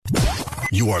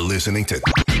You are listening to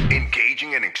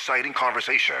engaging and exciting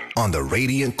conversation on the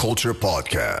Radiant Culture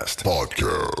Podcast.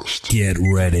 Get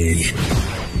ready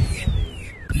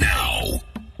now.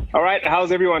 All right,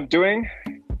 how's everyone doing?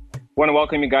 Want to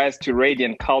welcome you guys to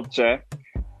Radiant Culture.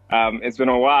 It's been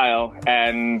a while,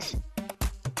 and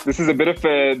this is a bit of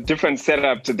a different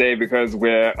setup today because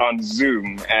we're on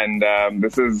Zoom, and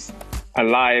this is a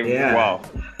live,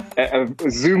 a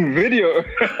Zoom video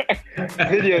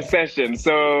video session.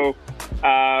 So,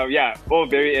 all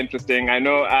very interesting. I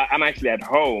know I'm actually at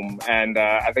home, and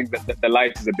I think that the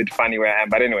light is a bit funny where I am.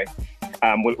 But anyway,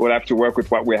 we'll have to work with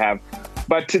what we have.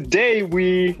 But today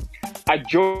we are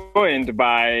joined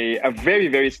by a very,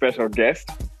 very special guest,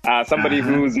 somebody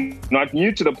who's not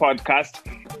new to the podcast,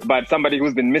 but somebody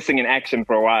who's been missing in action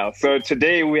for a while. So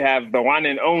today we have the one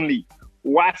and only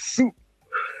Wasu.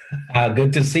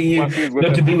 Good to see you.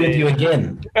 Good to be with you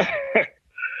again.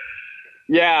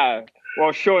 Yeah.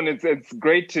 Well, Sean, it's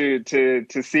great to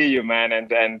see you, man,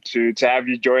 and to have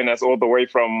you join us all the way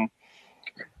from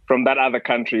that other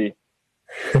country.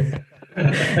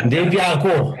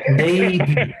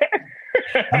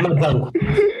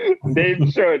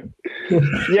 Dave should.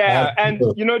 Yeah, and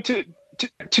you know,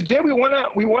 today we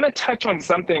wanna touch on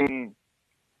something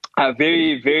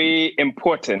very, very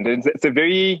important. It's a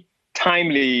very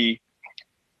timely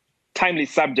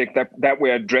subject that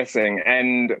we're addressing,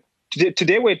 and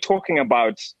today we're talking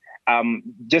about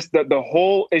just the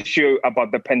whole issue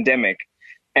about the pandemic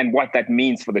and what that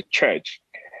means for the church.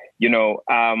 You know,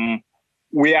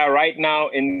 we are right now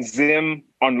in Zim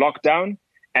on lockdown,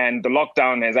 and the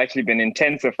lockdown has actually been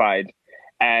intensified,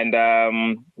 and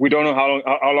we don't know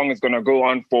how long it's going to go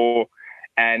on for.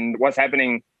 And what's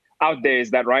happening out there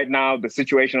is that right now the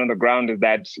situation on the ground is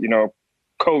that, you know,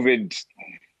 COVID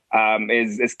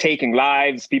is taking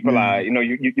lives. People are, you know,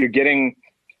 you're getting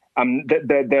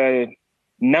the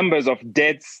numbers of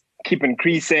deaths keep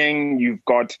increasing. You've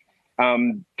got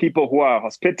people who are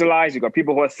hospitalized. You've got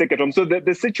people who are sick at home. So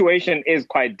the situation is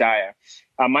quite dire,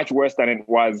 much worse than it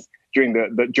was during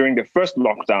the first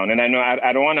lockdown. And I know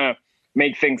I don't want to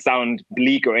make things sound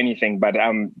bleak or anything, but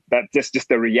that's just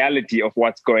the reality of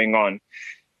what's going on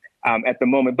at the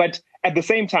moment. But at the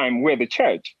same time, we're the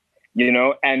church, you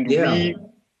know, and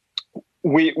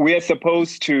we are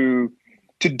supposed to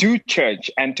do church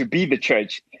and to be the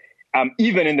church,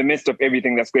 even in the midst of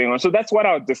everything that's going on. So that's what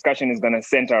our discussion is going to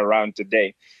center around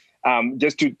today,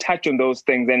 just to touch on those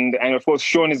things. And of course,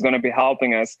 Sean is going to be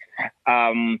helping us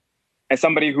as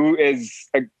somebody who is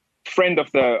a friend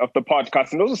of the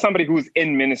podcast, and also somebody who's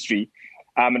in ministry.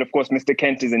 And of course, Mr.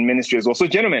 Kent is in ministry as well. So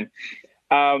gentlemen,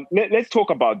 let's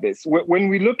talk about this. When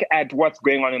we look at what's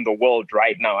going on in the world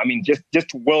right now, I mean,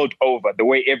 just world over, the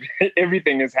way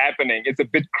everything is happening, it's a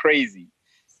bit crazy.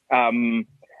 And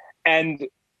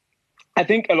I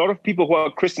think a lot of people who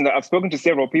are Christians, I've spoken to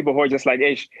several people who are just like,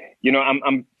 hey, you know,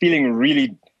 I'm feeling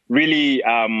really, really,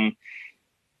 I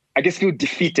just feel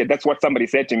defeated. That's what somebody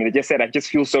said to me. They just said, I just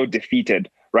feel so defeated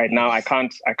right now. I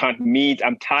can't meet.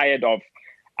 I'm tired of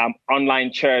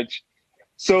online church.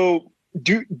 So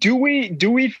do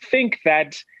we think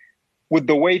that with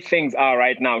the way things are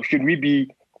right now, should we be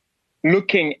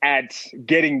looking at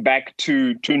getting back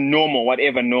to normal,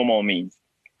 whatever normal means?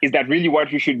 Is that really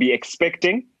what we should be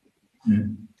expecting?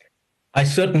 I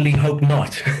certainly hope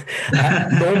not.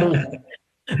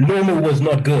 Normal was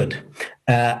not good.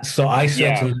 So I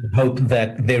certainly hope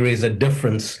that there is a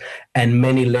difference and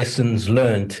many lessons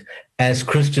learned, as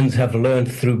Christians have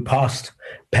learned through past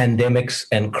pandemics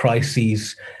and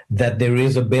crises, that there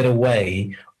is a better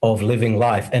way of living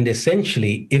life. And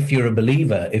essentially, if you're a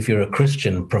believer, if you're a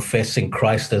Christian professing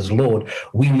Christ as Lord,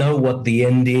 we know what the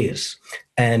end is,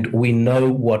 and we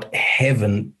know what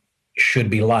heaven should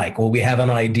be like, or we have an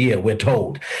idea, we're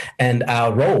told. And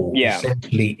our role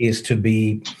essentially is to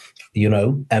be, you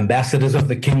know, ambassadors of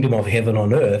the kingdom of heaven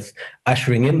on earth,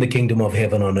 ushering in the kingdom of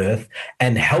heaven on earth,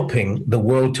 and helping the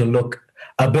world to look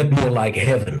a bit more like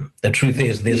heaven. The truth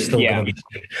is there's still going to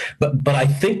be, but I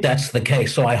think that's the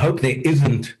case. So I hope there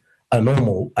isn't a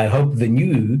normal. I hope the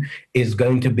new is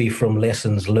going to be from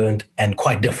lessons learned and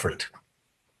quite different.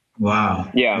 Wow.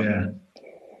 Yeah.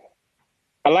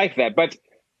 I like that. But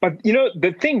you know,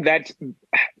 the thing that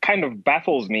kind of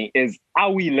baffles me is,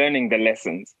 are we learning the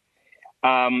lessons?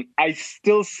 I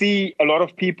still see a lot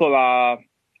of people are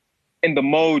in the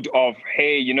mode of,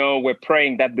 hey, you know, we're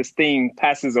praying that this thing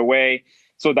passes away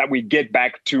so that we get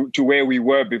back to where we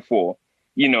were before.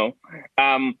 You know,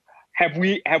 have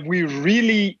we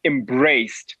really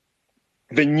embraced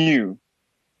the new?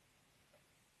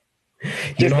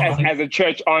 Just as a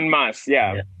church en masse,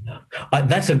 yeah.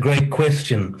 That's a great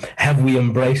question. Have we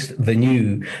embraced the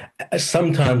new?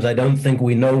 Sometimes I don't think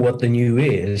we know what the new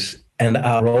is, and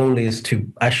our role is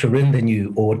to usher in the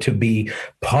new, or to be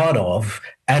part of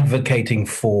advocating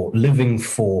for, living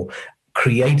for,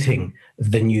 creating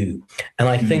the new. And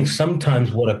I think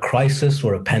sometimes what a crisis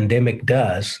or a pandemic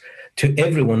does to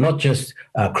everyone, not just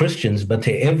Christians, but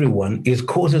to everyone, is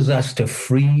causes us to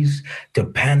freeze, to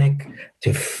panic,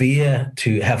 to fear,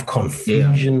 to have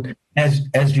confusion. Yeah.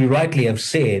 As you rightly have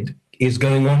said, is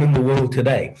going on in the world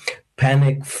today.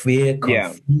 Panic, fear,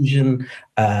 confusion.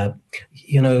 When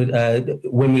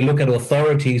we look at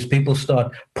authorities, people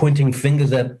start pointing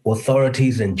fingers at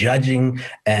authorities and judging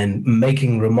and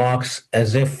making remarks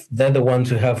as if they're the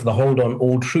ones who have the hold on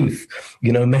all truth.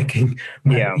 They're not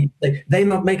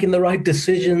making the right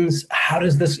decisions. How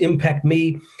does this impact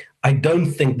me? I don't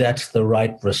think that's the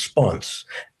right response.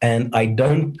 And I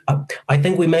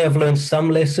think we may have learned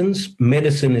some lessons.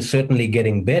 Medicine is certainly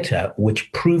getting better,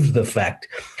 which proves the fact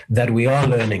that we are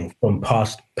learning from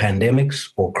past pandemics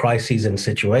or crises and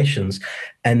situations,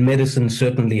 and medicine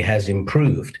certainly has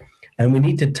improved. And we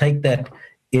need to take that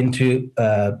into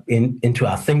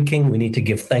our thinking. We need to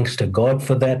give thanks to God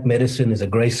for that. Medicine is a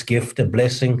grace gift, a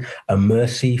blessing, a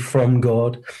mercy from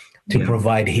God to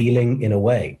provide healing in a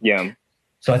way. Yeah.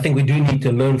 So I think we do need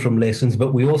to learn from lessons,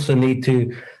 but we also need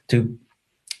to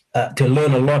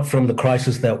learn a lot from the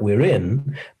crisis that we're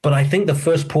in. But I think the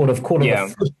first port of call,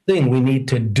 the first thing we need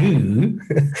to do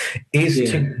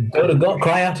is to go to God,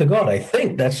 cry out to God. I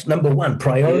think that's number one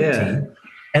priority. Yeah.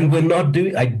 And we're not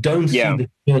doing. I don't see the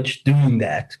church doing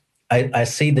that. I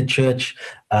see the church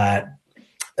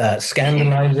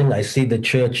scandalizing. I see the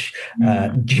church,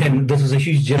 this is a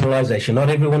huge generalization. Not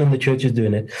everyone in the church is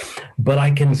doing it, but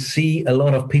I can see a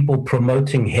lot of people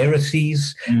promoting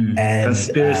heresies and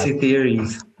conspiracy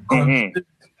theories.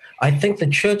 I think the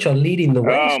church are leading the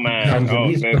way. Oh, man.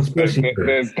 There's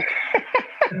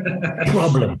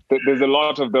problem. There's a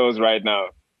lot of those right now.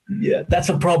 Yeah, that's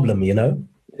a problem,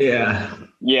 Yeah.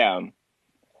 Yeah.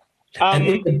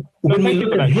 When we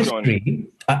look at history,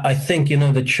 I think,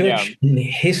 the church in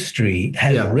history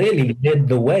has really led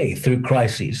the way through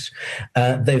crises.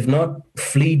 They've not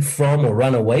fled from or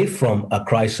run away from a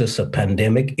crisis, a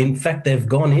pandemic. In fact, they've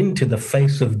gone into the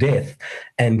face of death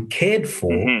and cared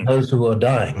for those who are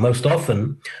dying. Most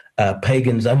often,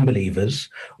 pagans, unbelievers,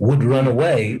 would run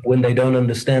away when they don't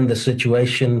understand the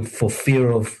situation for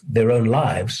fear of their own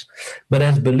lives. But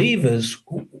as believers,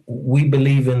 we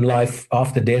believe in life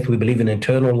after death. We believe in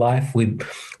eternal life. We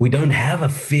don't have a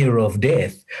fear of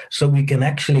death, so we can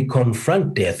actually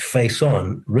confront death face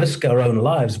on, risk our own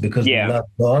lives because we love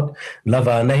God, love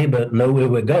our neighbor, know where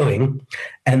we're going,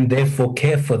 and therefore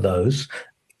care for those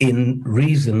in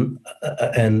reason,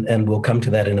 and we'll come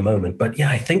to that in a moment. But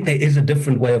I think there is a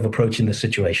different way of approaching the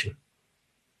situation.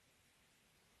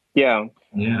 Yeah.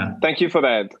 Thank you for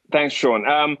that. Thanks, Sean.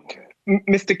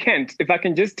 Mr. Kent, if I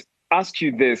can just ask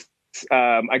you this,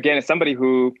 again, as somebody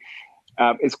who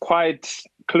is quite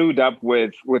clued up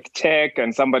with tech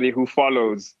and somebody who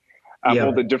follows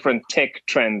all the different tech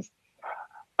trends,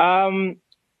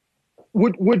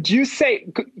 would you say,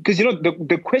 because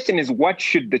the question is, what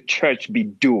should the church be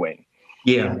doing?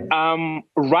 Yeah.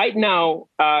 Right now,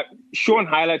 Sean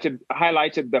highlighted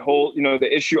the whole,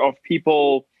 the issue of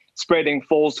people spreading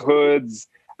falsehoods,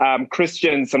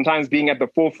 Christians sometimes being at the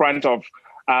forefront of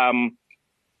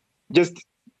just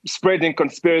spreading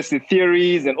conspiracy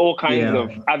theories and all kinds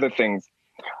of other things.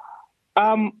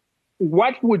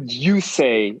 What would you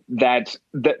say that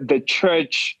the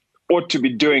church ought to be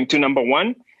doing to, number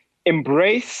one,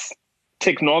 embrace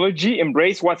technology,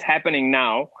 embrace what's happening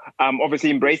now, obviously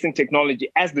embracing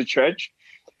technology as the church?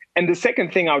 And the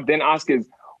second thing I would then ask is,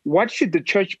 what should the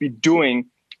church be doing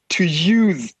to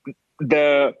use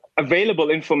the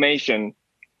available information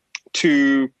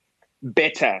to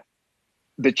better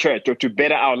the church or to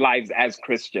better our lives as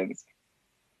Christians?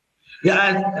 Good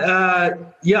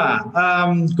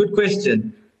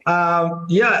question.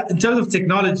 In terms of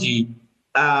technology,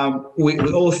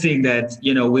 we're all seeing that,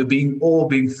 we're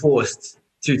being forced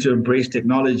to embrace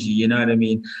technology. You know what I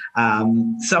mean?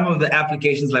 Some of the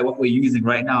applications like what we're using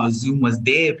right now, Zoom was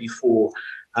there before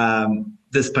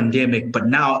this pandemic, but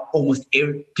now almost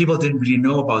people didn't really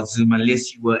know about Zoom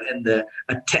unless you were in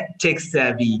a tech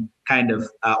savvy kind of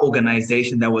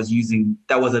organization that was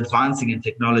advancing in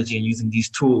technology and using these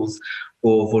tools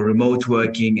for remote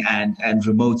working and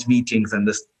remote meetings and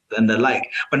the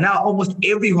like. But now almost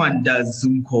everyone does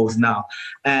Zoom calls now,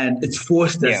 and it's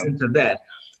forced us into that.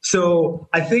 So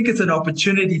I think it's an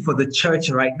opportunity for the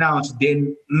church right now to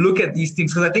then look at these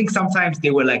things, because I think sometimes they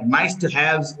were like nice to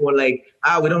haves, or like,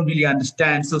 we don't really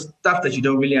understand. So stuff that you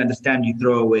don't really understand, you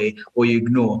throw away or you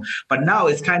ignore. But now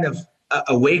it's kind of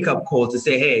a wake-up call to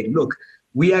say, hey, look,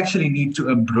 we actually need to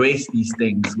embrace these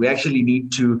things. We actually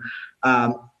need to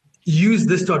use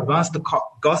this to advance the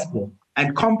gospel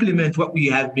and complement what we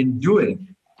have been doing.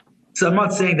 So I'm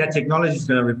not saying that technology is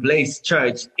going to replace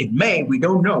church. It may, we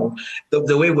don't know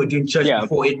the way we're doing church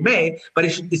before. It may, but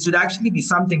it should actually be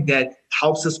something that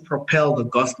helps us propel the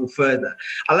gospel further.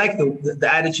 I like the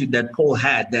attitude that Paul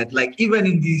had, that like even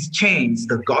in these chains,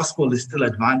 the gospel is still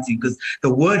advancing because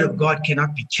the word of God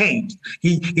cannot be changed.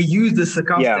 He used the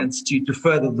circumstance to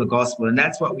further the gospel. And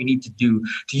that's what we need to do,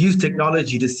 to use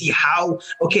technology to see how,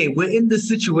 okay, we're in this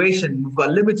situation. We've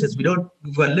got limitations. We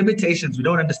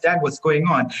don't understand what's going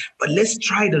on, but let's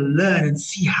try to learn and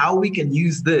see how we can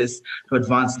use this to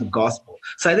advance the gospel.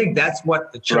 So I think that's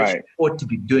what the church ought to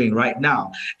be doing right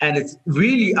now. And it's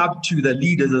really up to the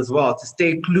leaders as well to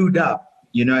stay clued up.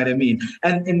 You know what I mean?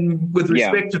 And with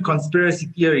respect to conspiracy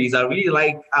theories, I really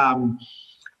like,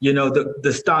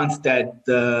 the stance that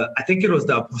I think it was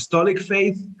the Apostolic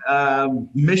Faith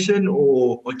Mission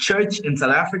or church in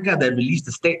South Africa that released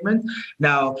a statement.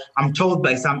 Now, I'm told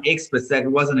by some experts that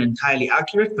it wasn't entirely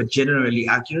accurate, but generally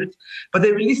accurate. But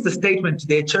they released a statement to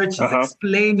their churches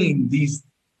explaining these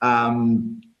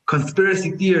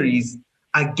conspiracy theories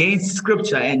against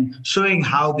scripture and showing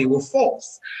how they were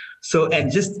false. So,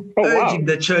 and just urging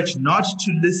the church not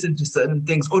to listen to certain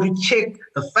things or to check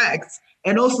the facts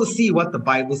and also see what the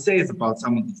Bible says about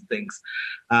some of these things.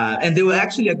 And they were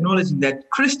actually acknowledging that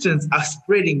Christians are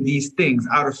spreading these things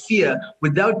out of fear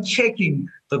without checking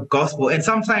the gospel. And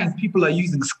sometimes people are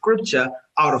using scripture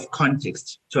out of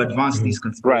context to advance these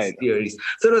conspiracy theories.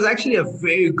 So it was actually a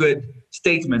very good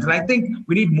statement. And I think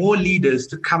we need more leaders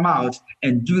to come out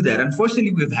and do that.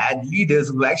 Unfortunately, we've had leaders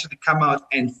who actually come out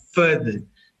and further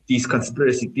these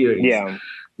conspiracy theories.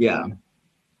 Yeah.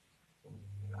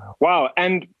 Wow.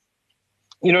 And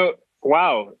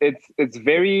it's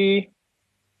very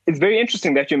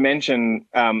interesting that you mention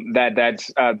that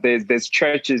there's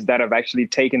churches that have actually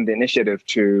taken the initiative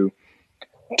to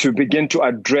begin to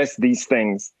address these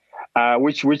things,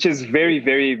 which is very,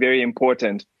 very, very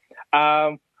important.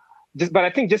 But I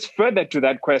think just further to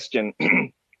that question,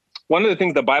 one of the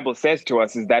things the Bible says to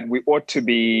us is that we ought to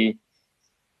be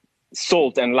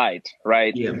salt and light,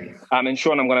 right? Yeah. And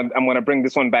Sean, I'm gonna bring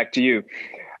this one back to you.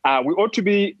 We ought to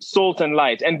be salt and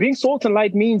light, and being salt and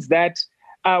light means that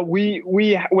we're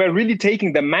really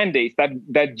taking the mandate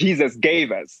that Jesus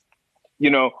gave us,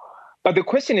 But the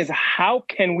question is, how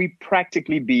can we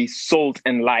practically be salt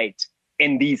and light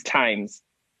in these times?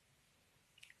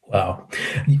 Wow.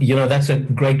 That's a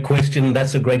great question.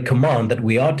 That's a great command, that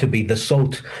we are to be the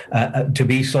salt, to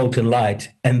be salt and light.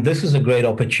 And this is a great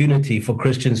opportunity for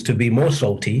Christians to be more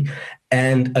salty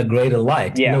and a greater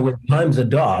light. Yeah. When times are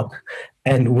dark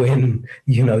and when,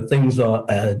 things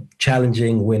are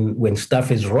challenging, when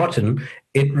stuff is rotten,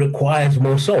 it requires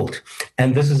more salt.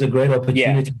 And this is a great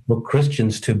opportunity for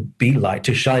Christians to be light,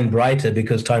 to shine brighter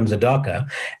because times are darker,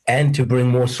 and to bring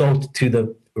more salt to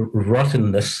the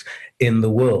rottenness in the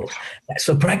world.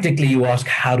 So practically you ask,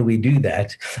 how do we do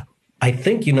that? I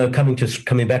think,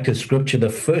 coming back to scripture, the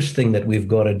first thing that we've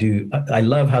got to do, I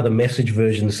love how the Message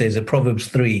version says at Proverbs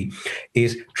 3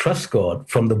 is trust God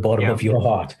from the bottom of your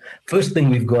heart. First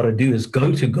thing we've got to do is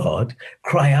go to God,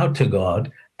 cry out to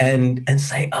God, and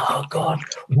say, oh, God,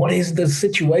 what is the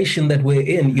situation that we're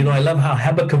in? I love how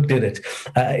Habakkuk did it.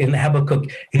 In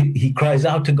Habakkuk, he cries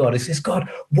out to God. He says, God,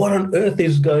 what on earth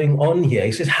is going on here?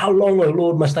 He says, how long, O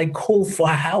Lord, must I call for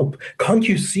help? Can't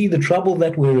you see the trouble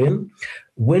that we're in?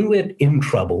 When we're in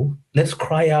trouble, let's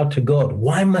cry out to God.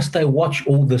 Why must I watch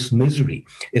all this misery,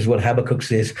 is what Habakkuk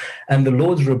says. And the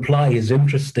Lord's reply is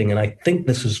interesting, and I think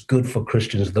this is good for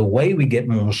Christians. The way we get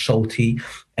more salty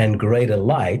and greater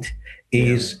light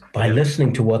is by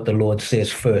listening to what the Lord says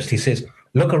first. He says,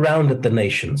 look around at the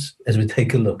nations as we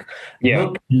take a look.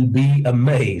 Look and be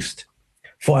amazed,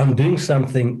 for I'm doing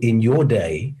something in your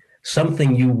day,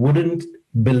 something you wouldn't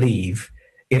believe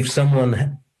if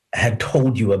someone had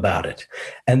told you about it.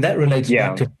 And that relates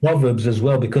back to Proverbs as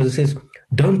well, because it says,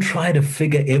 don't try to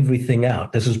figure everything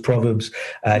out. This is Proverbs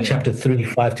chapter 3,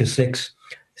 5-6. It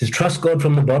says, trust God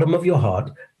from the bottom of your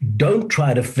heart. Don't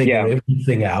try to figure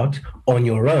everything out on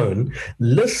your own.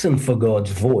 Listen for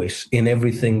God's voice in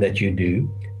everything that you do,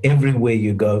 everywhere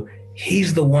you go.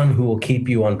 He's the one who will keep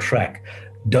you on track.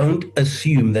 Don't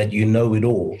assume that you know it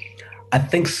all. I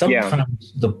think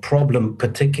sometimes the problem,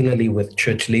 particularly with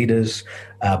church leaders,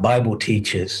 Bible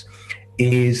teachers,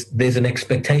 is there's an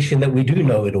expectation that we do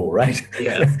know it all, right?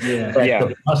 Yeah.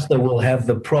 The pastor will have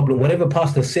the problem. Whatever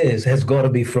pastor says has got to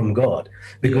be from God,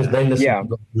 because they listen to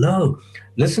God. No,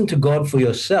 listen to God for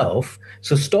yourself.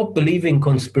 So stop believing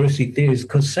conspiracy theories,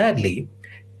 because sadly,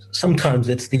 sometimes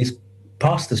it's these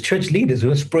pastors, church leaders,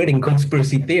 who are spreading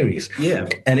conspiracy theories. Yeah.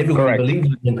 And everyone believes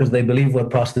them because they believe what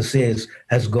pastor says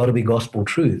has got to be gospel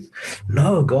truth.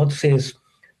 No, God says,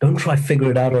 don't try to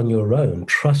figure it out on your own.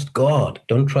 Trust God.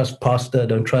 Don't trust pastor.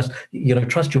 Don't trust,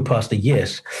 trust your pastor,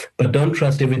 yes, but don't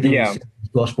trust everything he says is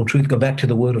gospel truth. Go back to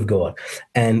the word of God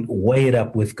and weigh it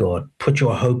up with God. Put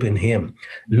your hope in him.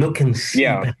 Look and see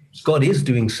perhaps God is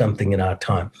doing something in our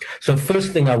time. So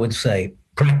first thing I would say,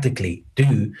 practically,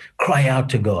 cry out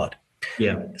to God.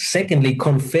 Yeah. Secondly,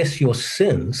 confess your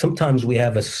sin. Sometimes we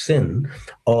have a sin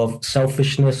of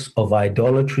selfishness, of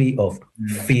idolatry, of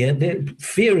fear.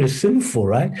 Fear is sinful,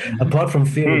 right? Apart from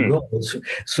fear of God.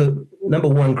 So number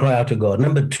one, cry out to God.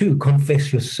 Number two,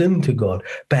 confess your sin to God.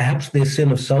 Perhaps there's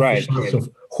sin of selfishness, of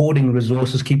hoarding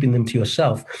resources, keeping them to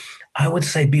yourself. I would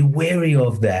say be wary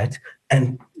of that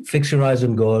and fix your eyes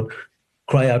on God.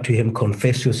 Cry out to him,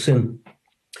 confess your sin.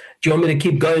 Do you want me to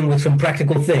keep going with some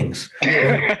practical things?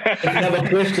 If you have a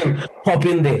question, pop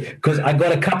in there, because I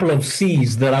got a couple of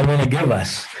C's that I want to give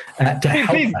us to help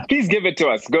us. Please give it to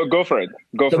us. Go for it.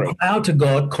 Cry out to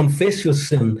God, confess your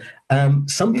sin.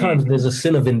 Sometimes there's a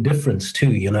sin of indifference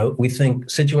too. We think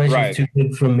situation's too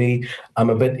big for me. I'm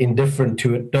a bit indifferent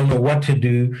to it. Don't know what to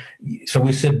do. So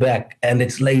we sit back, and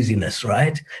it's laziness,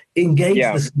 right? Engage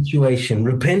the situation.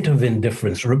 Repent of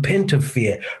indifference. Repent of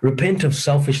fear. Repent of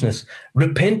selfishness.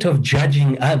 Repent of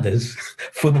judging others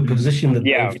for the position that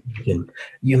they've taken.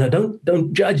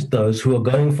 Don't judge those who are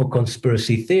going for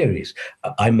conspiracy theories.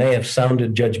 I may have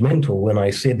sounded judgmental when I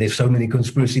said there's so many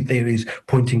conspiracy theories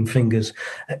pointing fingers.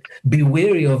 Be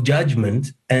wary of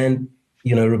judgment and,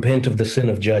 repent of the sin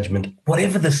of judgment,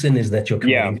 whatever the sin is that you're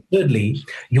committing. Thirdly,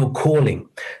 your calling.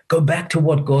 Go back to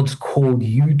what God's called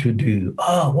you to do.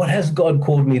 What has God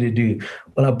called me to do?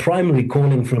 Well, our primary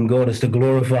calling from God is to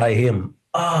glorify him.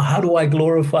 How do I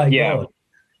glorify God?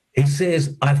 He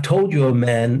says, I've told you,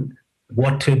 man,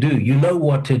 what to do. You know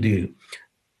what to do.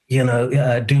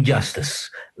 Do justice,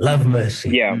 love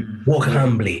mercy, walk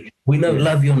humbly. We know,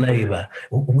 love your neighbor.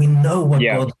 We know what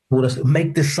God's called us to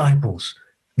make disciples.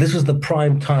 This is the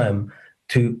prime time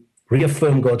to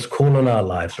reaffirm God's call on our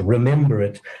lives, remember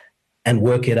it, and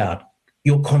work it out.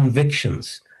 Your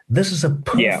convictions. This is a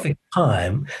perfect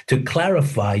time to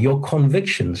clarify your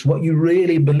convictions, what you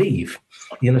really believe.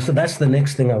 So that's the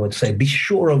next thing I would say. Be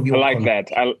sure of your. I like that.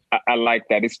 I like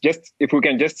that. It's just, if we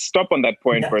can just stop on that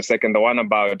point for a second, the one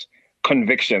about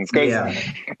convictions, because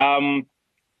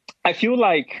I feel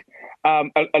like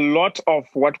a lot of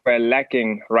what we're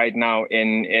lacking right now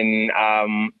in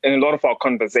a lot of our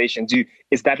conversations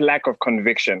is that lack of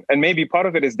conviction, and maybe part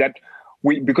of it is that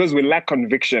because we lack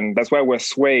conviction, that's why we're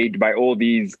swayed by all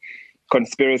these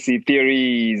conspiracy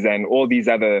theories and all these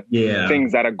other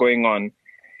things that are going on.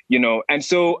 And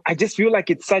so I just feel like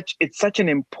it's such an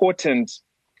important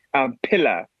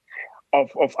pillar of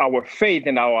our faith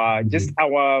and our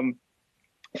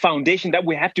foundation, that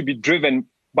we have to be driven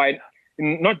by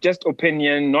not just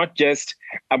opinion, not just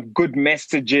good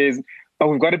messages, but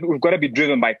we've got to be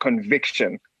driven by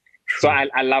conviction. So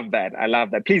I love that. I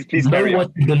love that. Please carry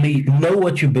on. Know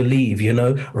what you believe,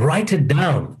 write it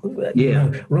down.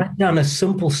 Write down a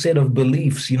simple set of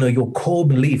beliefs, your core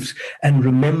beliefs, and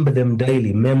remember them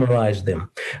daily, memorize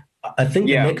them. I think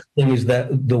the next thing is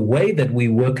that the way that we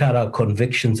work out our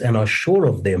convictions and are sure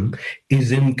of them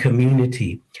is in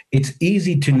community. It's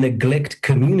easy to neglect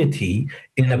community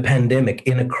in a pandemic,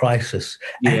 in a crisis.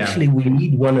 Actually, we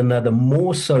need one another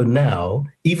more so now,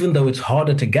 even though it's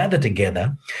harder to gather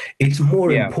together. It's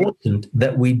more important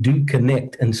that we do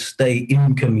connect and stay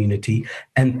in community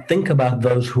and think about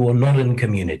those who are not in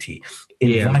community.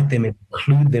 Invite them,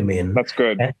 include them in. That's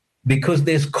good. Because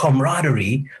there's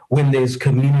camaraderie when there's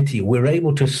community. We're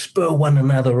able to spur one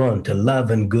another on to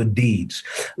love and good deeds.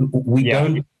 We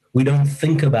don't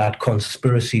think about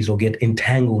conspiracies or get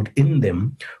entangled in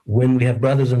them when we have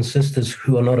brothers and sisters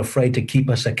who are not afraid to keep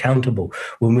us accountable,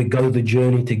 when we go the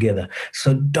journey together.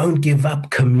 So don't give up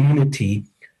community.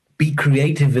 Be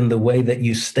creative in the way that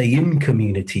you stay in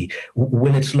community.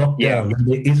 When it's locked down, when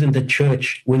there isn't a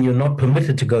church, when you're not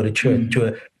permitted to go to church,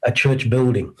 to a church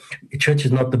building. Church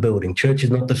is not the building. Church is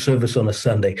not the service on a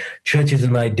Sunday. Church is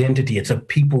an identity. It's a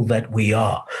people that we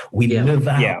are. We live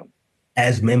out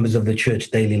as members of the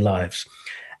church daily lives.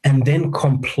 And then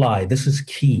comply. This is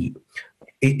key.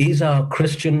 It is our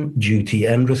Christian duty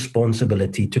and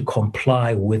responsibility to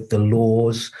comply with the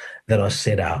laws that are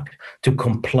set out to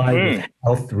comply with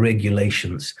health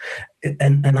regulations.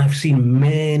 And I've seen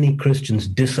many Christians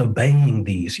disobeying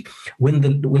these. When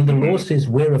the law says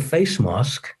wear a face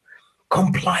mask,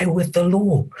 comply with the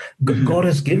law. God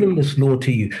has given this law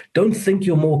to you. Don't think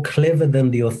you're more clever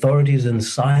than the authorities and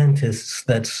scientists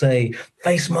that say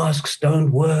face masks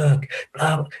don't work.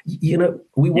 You know,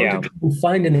 we want to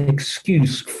find an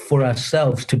excuse for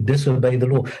ourselves to disobey the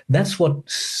law. That's what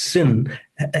sin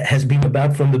has been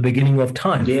about from the beginning of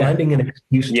time, finding an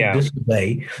excuse to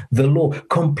disobey the law,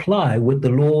 comply with the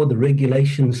law, the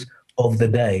regulations of the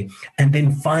day, and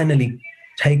then finally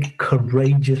take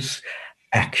courageous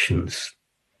actions.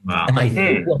 Wow. And I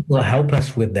think what will help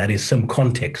us with that is some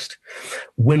context.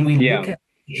 When we look at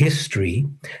history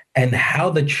and how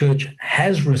the church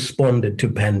has responded to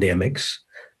pandemics,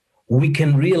 we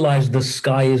can realize the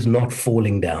sky is not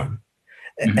falling down.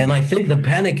 And I think the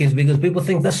panic is because people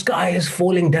think the sky is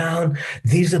falling down.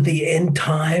 These are the end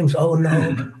times. Oh,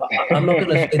 no, I'm not going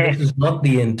to say this is not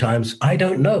the end times. I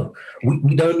don't know.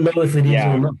 We don't know if it is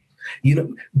or not. You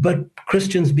know, but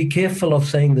Christians, be careful of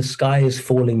saying the sky is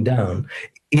falling down.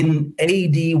 In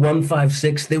AD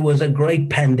 156, there was a great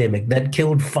pandemic that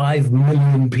killed 5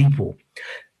 million people.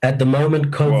 At the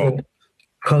moment, COVID,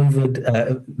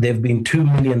 there have been 2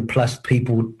 million plus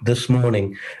people this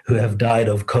morning who have died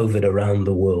of COVID around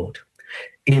the world.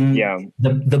 In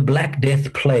the Black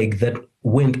Death plague that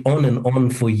went on and on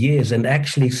for years, and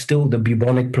actually still the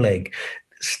bubonic plague,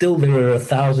 still there are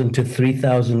 1,000 to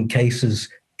 3,000 cases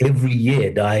every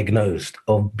year diagnosed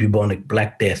of bubonic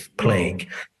Black Death plague.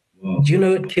 Do you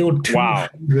know it killed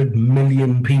 200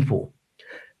 million people?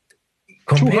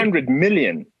 200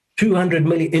 million? 200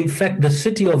 million. In fact, the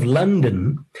city of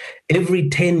London, every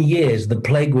 10 years, the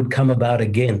plague would come about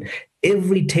again.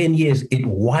 Every 10 years, it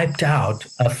wiped out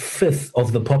 1/5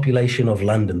 of the population of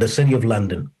London, the city of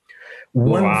London.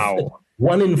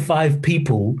 1 in 5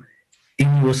 people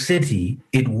in your city,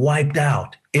 it wiped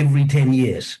out every 10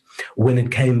 years when it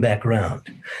came back round.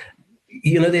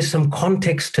 You know, there's some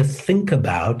context to think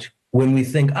about when we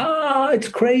think, it's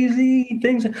crazy,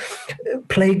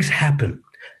 plagues happen.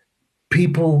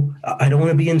 People, I don't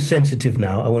want to be insensitive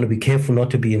now. I want to be careful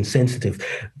not to be insensitive.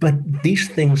 But these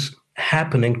things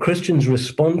happen and Christians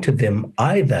respond to them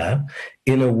either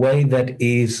in a way that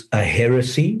is a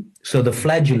heresy. So the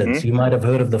flagellants, you might have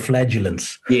heard of the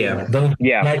flagellants. Those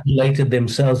flagellated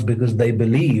themselves because they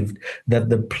believed that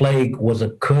the plague was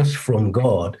a curse from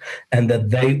God and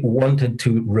that they wanted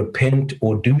to repent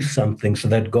or do something so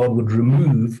that God would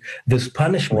remove this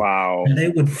punishment. And they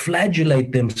would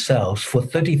flagellate themselves for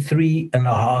 33 and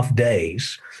a half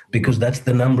days, because that's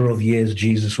the number of years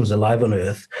Jesus was alive on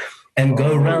earth, and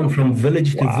go around from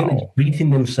village to village,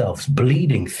 beating themselves,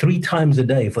 bleeding 3 times a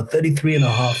day for 33 and a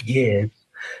half years,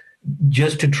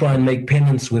 just to try and make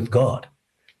penance with God.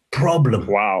 Problem.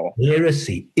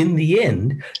 Heresy. In the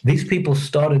end, these people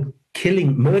started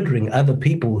murdering other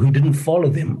people who didn't follow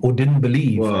them or didn't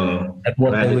believe at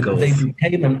what they would. They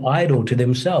became an idol to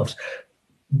themselves.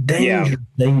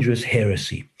 Dangerous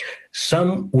heresy.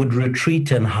 Some would retreat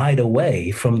and hide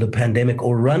away from the pandemic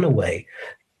or run away.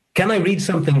 Can I read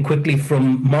something quickly from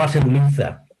Martin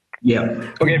Luther?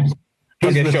 Okay,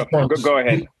 sure. Go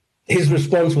ahead. His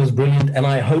response was brilliant, and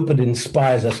I hope it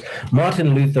inspires us.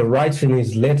 Martin Luther writes in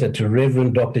his letter to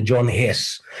Reverend Dr. John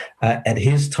Hess at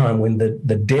his time when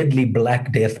the deadly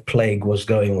Black Death plague was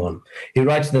going on. He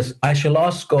writes this: I shall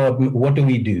ask God, what do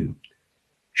we do?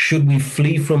 Should we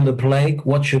flee from the plague?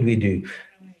 What should we do?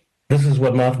 This is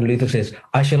what Martin Luther says: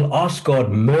 I shall ask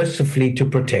God mercifully to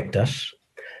protect us.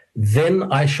 Then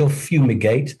I shall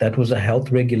fumigate. That was a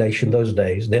health regulation those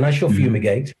days. Then I shall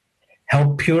fumigate,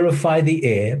 help purify the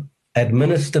air,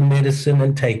 administer medicine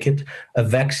and take it, a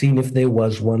vaccine if there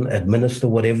was one, administer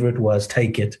whatever it was,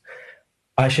 take it.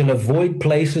 I shall avoid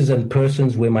places and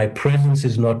persons where my presence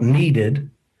is not needed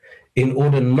in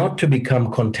order not to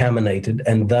become contaminated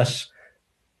and thus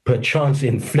perchance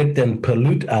inflict and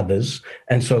pollute others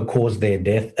and so cause their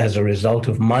death as a result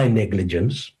of my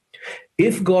negligence.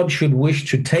 If God should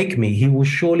wish to take me, he will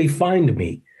surely find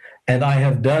me. And I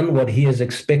have done what he has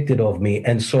expected of me,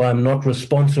 and so I'm not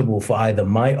responsible for either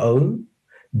my own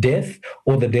death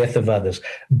or the death of others.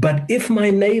 But if my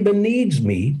neighbor needs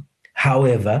me,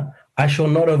 however, I shall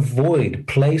not avoid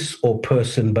place or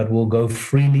person, but will go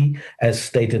freely as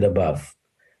stated above.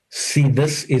 See,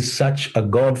 this is such a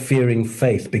God-fearing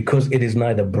faith because it is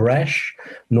neither brash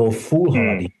nor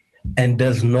foolhardy and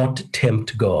does not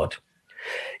tempt God.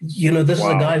 You know, this is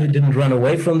a guy who didn't run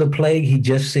away from the plague. He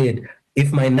just said,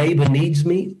 if my neighbor needs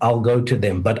me, I'll go to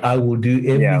them, but I will do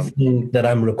everything that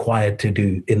I'm required to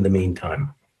do in the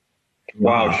meantime.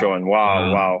 Wow, Sean.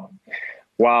 Wow.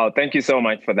 Wow, thank you so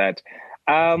much for that.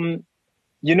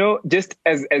 Just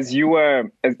as you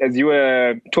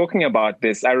were talking about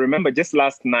this, I remember just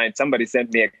last night somebody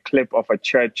sent me a clip of a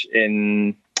church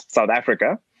in South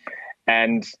Africa,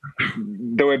 and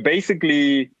they were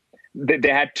basically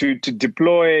they had to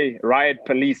deploy riot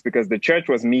police because the church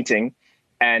was meeting,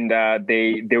 and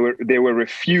they were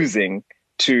refusing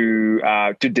to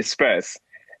disperse,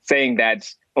 saying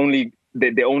that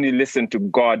they only listen to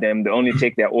God and they only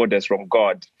take their orders from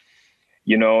God,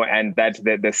 and that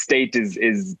the state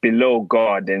is below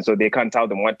God, and so they can't tell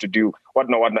them what to do,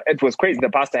 whatnot. It was crazy. The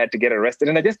pastor had to get arrested,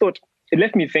 and I just thought it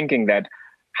left me thinking that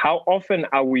how often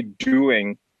are we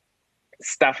doing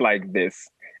stuff like this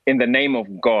in the name of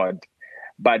God,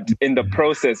 but in the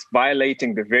process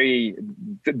violating the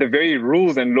very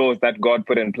rules and laws that God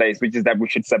put in place, which is that we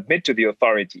should submit to the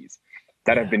authorities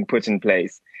that have been put in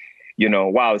place.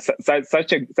 Wow,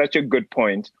 such a good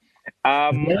point.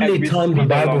 The only time the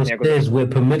Bible says we're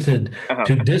permitted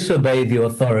to disobey the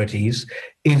authorities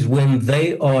is when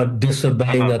they are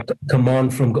disobeying a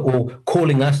command from God, or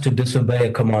calling us to disobey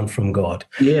a command from God.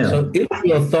 Yeah. So if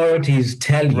the authorities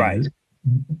tell you,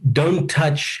 don't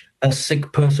touch a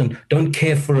sick person, don't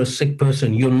care for a sick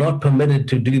person, you're not permitted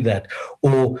to do that,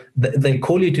 or they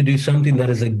call you to do something that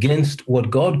is against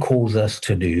what God calls us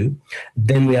to do,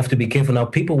 then we have to be careful. Now,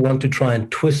 people want to try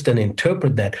and twist and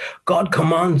interpret that. God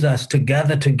commands us to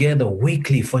gather together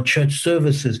weekly for church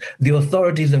services. The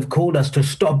authorities have called us to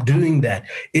stop doing that.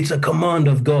 It's a command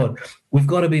of God. We've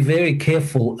got to be very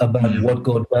careful about what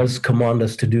God does command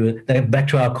us to do. Back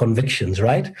to our convictions,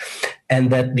 right?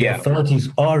 And that the authorities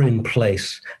are in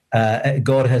place.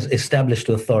 God has established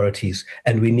authorities,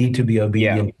 and we need to be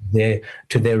obedient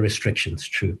to their restrictions.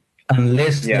 True,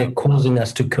 unless they're causing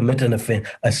us to commit an offense,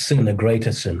 a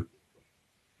greater sin.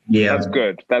 Yeah,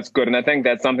 that's good, and I think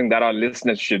that's something that our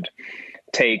listeners should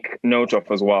take note of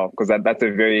as well, because that's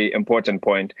a very important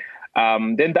point.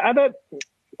 Then the other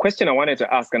question I wanted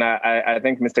to ask, and I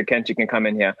think Mr. Kent, you can come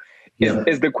in here,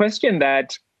 is the question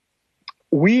that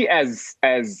we as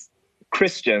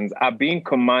Christians are being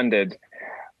commanded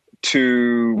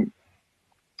to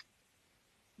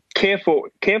care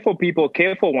for people,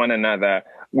 care for one another.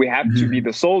 We have to be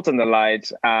the salt and the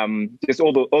light, just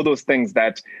all those things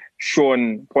that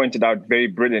Sean pointed out very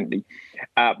brilliantly.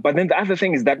 But then the other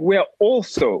thing is that we're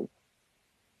also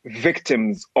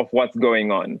victims of what's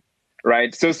going on,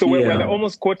 right? So we're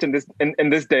almost caught in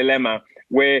this dilemma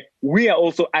where we are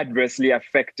also adversely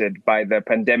affected by the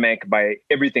pandemic, by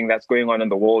everything that's going on in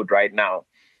the world right now.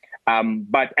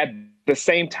 But at the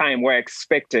same time, we're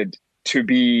expected to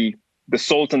be the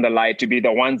salt and the light, to be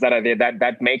the ones that are there,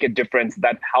 that make a difference,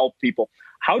 that help people.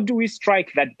 How do we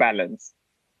strike that balance?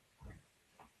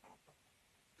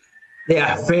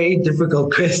 Yeah, very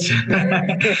difficult question.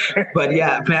 But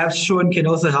perhaps Sean can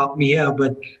also help me here.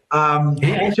 But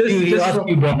just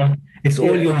you, brother. It's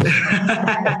all yours.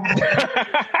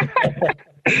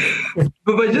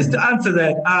 but just to answer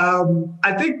that,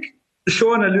 I think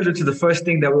Sean alluded to the first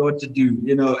thing that we ought to do,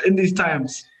 in these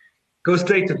times, go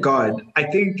straight to God. I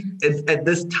think it's at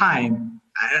this time,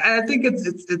 I think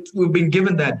it's we've been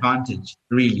given the advantage,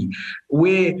 really,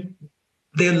 where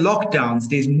there are lockdowns,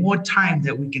 there's more time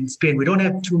that we can spend. We don't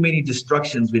have too many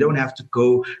distractions. We don't have to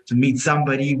go to meet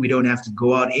somebody. We don't have to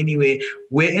go out anywhere.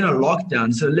 We're in a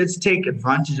lockdown. So let's take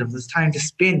advantage of this time to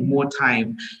spend more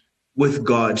time with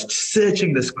God,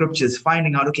 searching the scriptures,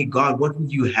 finding out, okay, God, what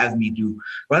would you have me do?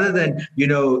 Rather than,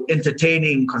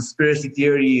 entertaining conspiracy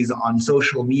theories on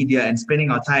social media and spending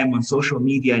our time on social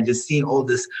media and just seeing all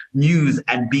this news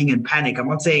and being in panic. I'm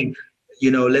not saying,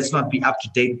 let's not be up to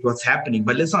date with what's happening,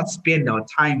 but let's not spend our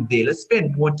time there. Let's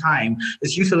spend more time.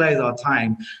 Let's utilize our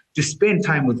time to spend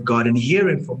time with God and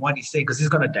hearing from what he's saying, because he's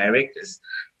going to direct us.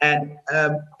 And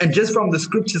just from the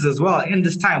scriptures as well, in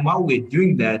this time, while we're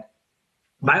doing that,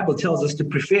 Bible tells us to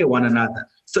prefer one another.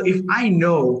 So if I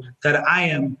know that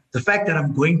the fact that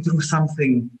I'm going through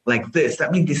something like this,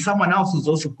 that means there's someone else who's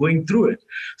also going through it.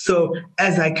 So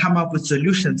as I come up with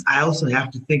solutions, I also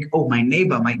have to think, oh, my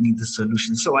neighbor might need the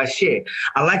solution. So I share.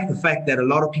 I like the fact that a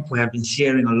lot of people have been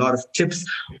sharing a lot of tips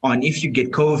on if you get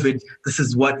COVID, this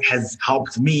is what has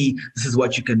helped me. This is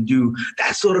what you can do.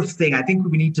 That sort of thing. I think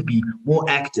we need to be more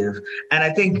active. And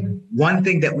I think one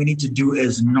thing that we need to do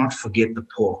is not forget the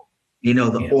poor.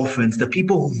 The orphans, the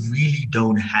people who really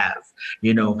don't have,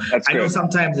 I know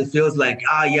sometimes it feels like,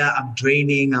 I'm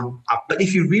draining. But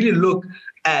if you really look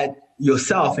at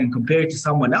yourself and compare it to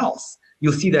someone else,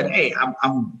 you'll see that, hey,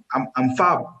 I'm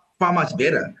far much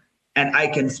better. And I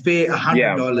can spare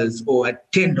 $100 or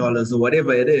 $10 or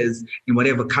whatever it is, in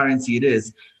whatever currency it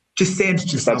is, to send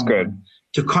to someone. That's good.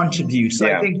 to contribute. So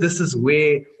I think this is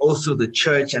where also the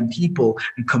church and people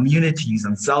and communities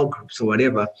and cell groups or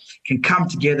whatever can come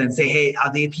together and say, hey,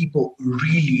 are there people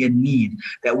really in need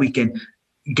that we can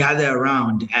gather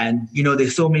around? And,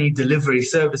 there's so many delivery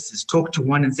services. Talk to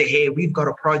one and say, hey, we've got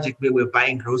a project where we're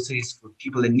buying groceries for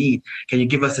people in need. Can you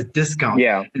give us a discount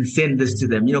and send this to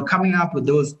them? Coming up with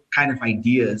those kind of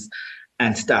ideas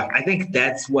and stuff. I think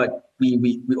that's what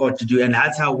we ought to do. And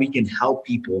that's how we can help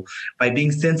people, by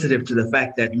being sensitive to the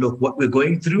fact that, look, what we're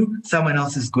going through, someone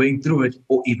else is going through it,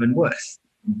 or even worse.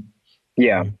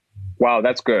 Yeah. Wow,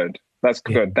 that's good. That's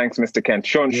good. Thanks, Mr. Kent.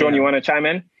 Sean, you want to chime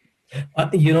in?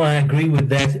 I agree with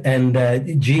that.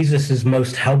 And Jesus is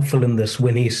most helpful in this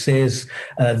when he says,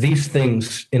 these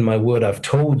things in my word I've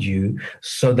told you,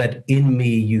 so that in me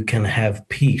you can have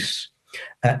peace.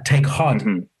 Take heart.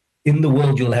 Mm-hmm. In the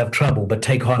world, you'll have trouble, but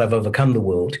take heart, I've overcome the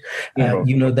world.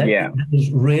 That is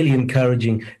really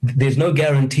encouraging. There's no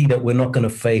guarantee that we're not going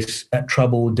to face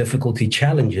trouble, difficulty,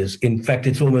 challenges. In fact,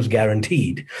 it's almost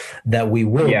guaranteed that we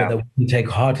will, but that we can take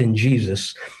heart in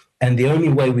Jesus. And the only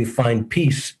way we find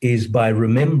peace is by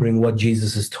remembering what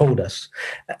Jesus has told us.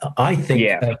 I think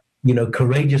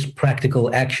courageous,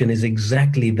 practical action is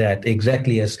exactly that,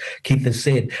 exactly as Keith has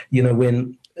said.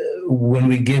 When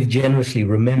we give generously,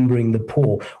 remembering the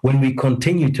poor, when we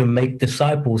continue to make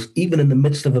disciples, even in the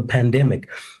midst of a pandemic,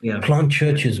 plant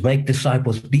churches, make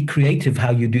disciples, be creative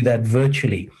how you do that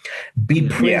virtually, be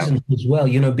present as well,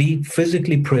 be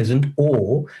physically present,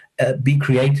 or be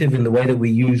creative in the way that we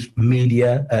use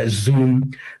media,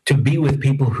 Zoom, to be with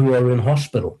people who are in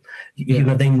hospital.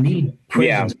 They need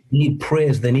presence, they need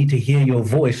prayers, they need to hear your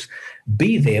voice.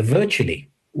 Be there virtually.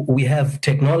 We have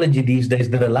technology these days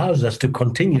that allows us to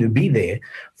continue to be there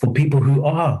for people who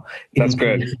are in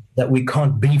places that we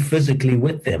can't be physically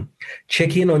with them.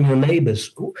 Check in on your neighbors.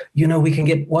 We can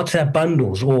get WhatsApp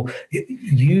bundles, or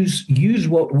use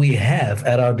what we have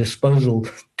at our disposal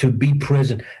to be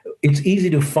present. It's easy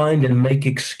to find and make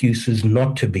excuses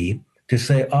not to be, to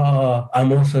say,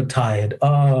 I'm also tired.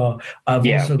 I've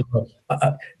also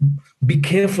got... Be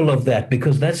careful of that,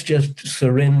 because that's just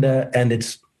surrender, and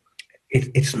it's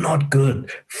not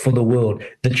good for the world.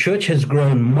 The church has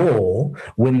grown more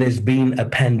when there's been a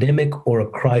pandemic or a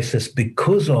crisis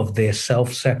because of their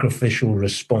self-sacrificial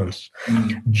response.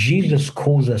 Jesus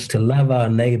calls us to love our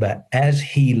neighbor as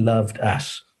he loved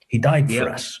us. He died for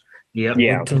us.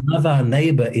 To love our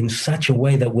neighbor in such a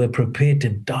way that we're prepared to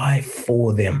die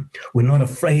for them. We're not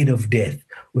afraid of death.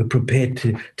 We're prepared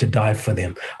to die for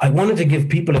them. I wanted to give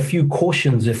people a few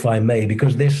cautions, if I may,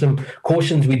 because there's some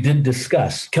cautions we did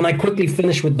discuss. Can I quickly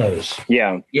finish with those?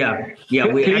 Yeah.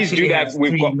 Please do that.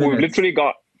 We've literally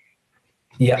got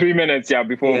 3 minutes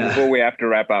before we have to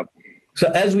wrap up. So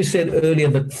as we said earlier,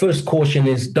 the first caution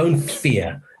is don't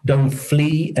fear. Don't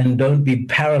flee, and don't be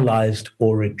paralyzed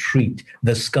or retreat.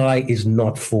 The sky is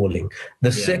not falling.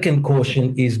 The second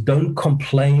caution is don't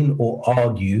complain or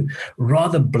argue.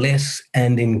 Rather bless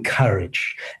and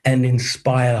encourage and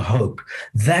inspire hope.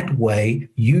 That way,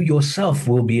 you yourself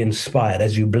will be inspired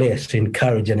as you bless,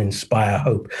 encourage, and inspire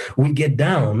hope. We get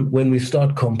down when we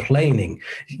start complaining.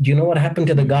 Do you know what happened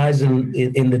to the guys in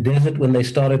the desert when they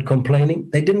started complaining?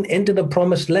 They didn't enter the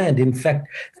promised land. In fact,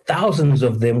 thousands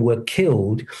of them were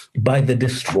killed by the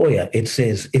destroyer, it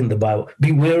says in the Bible.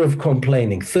 Beware of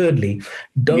complaining. Thirdly,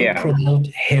 don't promote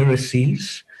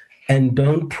heresies and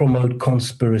don't promote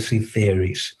conspiracy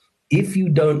theories. If you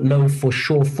don't know for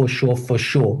sure, zip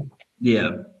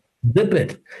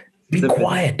it. Be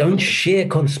quiet. Don't share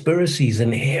conspiracies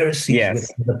and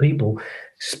heresies with other people.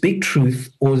 Speak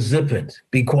truth or zip it.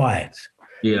 Be quiet.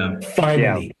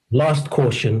 Finally, last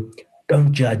caution,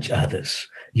 don't judge others.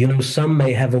 Some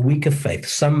may have a weaker faith.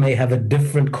 Some may have a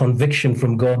different conviction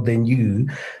from God than you.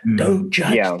 Don't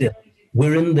judge them.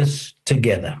 We're in this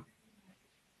together.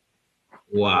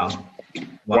 Wow.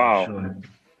 Sean.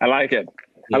 I like it.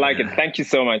 Thank you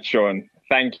so much, Sean.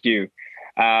 Thank you.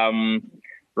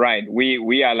 Right.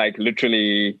 We are like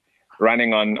literally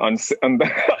running on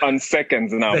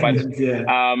seconds now. But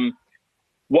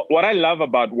what I love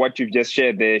about what you've just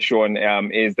shared there, Sean,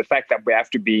 is the fact that we have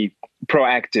to be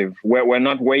proactive. We're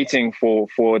not waiting for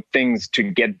things to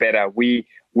get better. We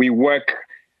work,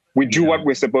 we do what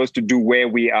we're supposed to do where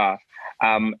we are.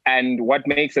 And what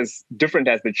makes us different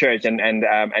as the church,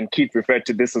 and Keith referred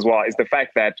to this as well, is the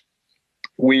fact that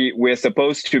we're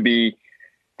supposed to be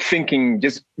thinking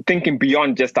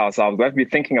beyond just ourselves. We have to be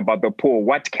thinking about the poor.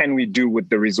 What can we do with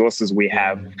the resources we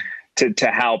have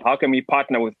to help? How can we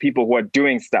partner with people who are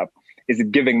doing stuff? Is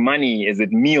it giving money? Is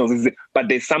it meals? But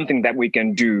there's something that we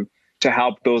can do to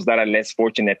help those that are less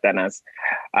fortunate than us.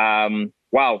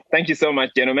 Wow. Thank you so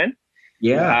much, gentlemen.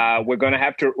 we're gonna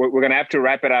have to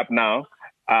wrap it up now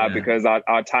because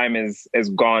our time is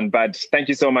gone. But thank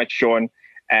you so much, Sean,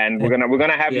 and we're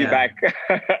gonna have you back.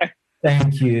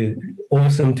 Thank you.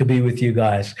 Awesome to be with you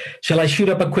guys. Shall I shoot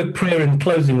up a quick prayer in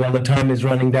closing while the time is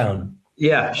running down?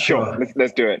 Yeah, sure.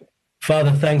 Let's do it.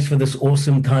 Father, thanks for this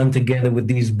awesome time together with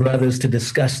these brothers to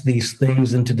discuss these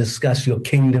things and to discuss your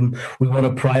kingdom. We want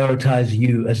to prioritize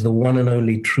you as the one and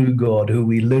only true God who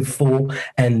we live for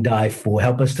and die for.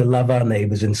 Help us to love our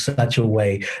neighbors in such a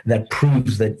way that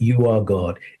proves that you are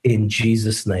God. In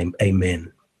Jesus' name,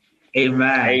 amen.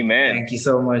 Amen. Thank you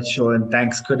so much, Sean.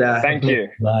 Thanks, Kuda. Thank you.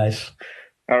 Nice.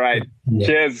 All right. Yeah.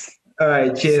 Cheers. All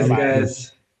right. Cheers,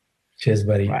 guys. Cheers,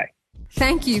 buddy. Bye.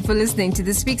 Thank you for listening to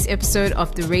this week's episode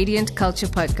of the Radiant Culture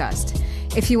Podcast.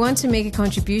 If you want to make a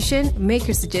contribution, make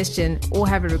a suggestion, or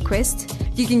have a request,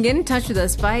 you can get in touch with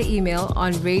us via email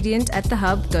on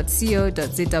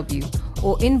radiant@thehub.co.zw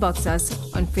or inbox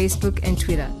us on Facebook and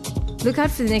Twitter. Look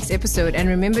out for the next episode and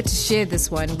remember to share this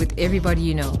one with everybody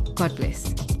you know. God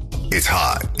bless. It's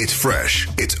hot, it's fresh,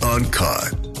 it's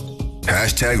uncut.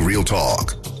 #Real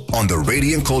Talk on the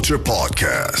Radiant Culture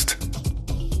Podcast.